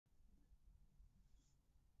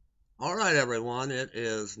All right, everyone. It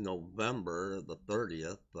is November the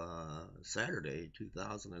 30th, Saturday,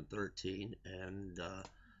 2013, and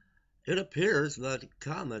it appears that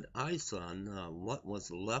Comet ISON, what was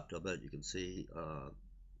left of it, you can see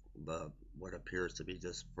what appears to be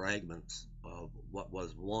just fragments of what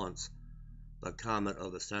was once the comet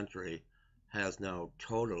of the century, has now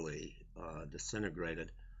totally disintegrated.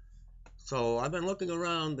 So I've been looking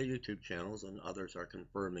around the YouTube channels, and others are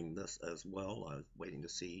confirming this as well. I was waiting to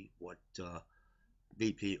see what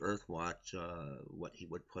BP Earthwatch, what he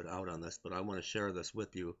would put out on this, but I want to share this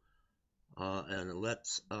with you, and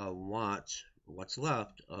let's watch what's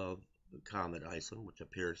left of Comet ISON, which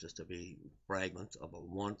appears just to be fragments of a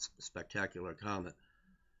once spectacular comet.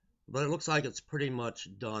 But it looks like it's pretty much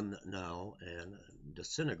done now and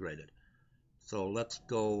disintegrated. So let's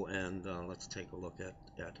go and let's take a look at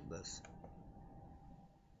this.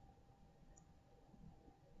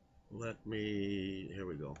 Here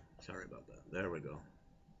we go. Sorry about that. There we go.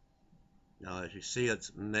 Now, as you see,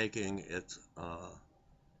 it's making its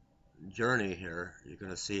journey here. You're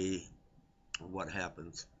going to see what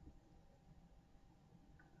happens.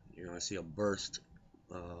 You're going to see a burst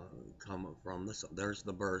come from this. There's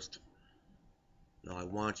the burst. Now, I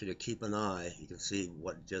want you to keep an eye. You can see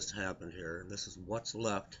what just happened here. This is what's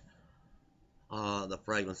left, the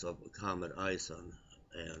fragments of Comet ISON.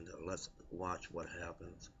 And let's watch what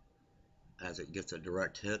happens as it gets a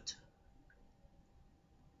direct hit.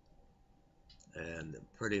 And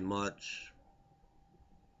pretty much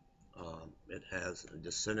it has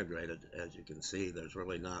disintegrated. As you can see, there's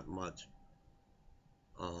really not much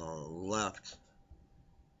left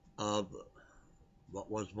of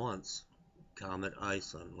what was once Comet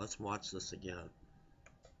ISON. Let's watch this again.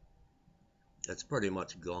 It's pretty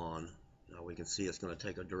much gone. Now we can see it's going to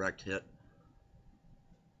take a direct hit.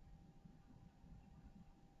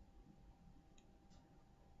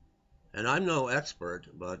 And I'm no expert,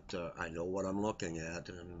 but I know what I'm looking at,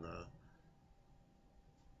 and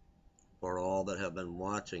for all that have been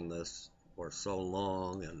watching this for so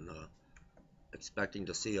long and expecting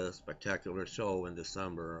to see a spectacular show in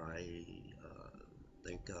December, I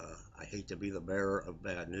think I hate to be the bearer of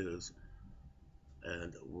bad news,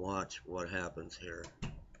 and watch what happens here.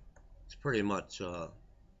 It's pretty much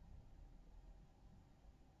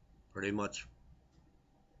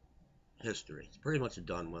history. It's pretty much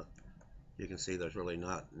done with. You can see there's really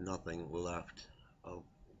nothing left of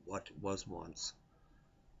what was once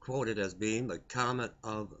quoted as being the comet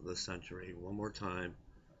of the century. One more time.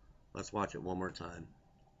 Let's watch it one more time.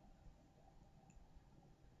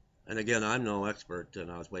 And again, I'm no expert,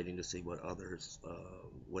 and I was waiting to see what others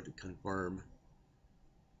would confirm.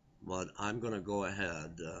 But I'm going to go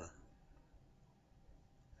ahead,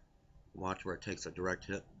 watch where it takes a direct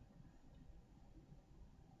hit.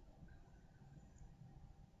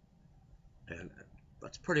 And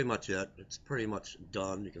that's pretty much it. It's pretty much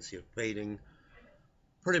done. You can see it fading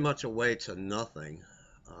pretty much away to nothing.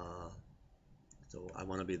 So I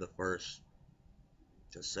want to be the first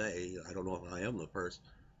to say, I don't know if I am the first,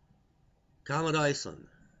 Comet ISON,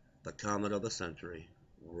 the comet of the century.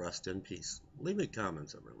 Rest in peace. Leave me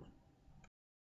comments, everyone.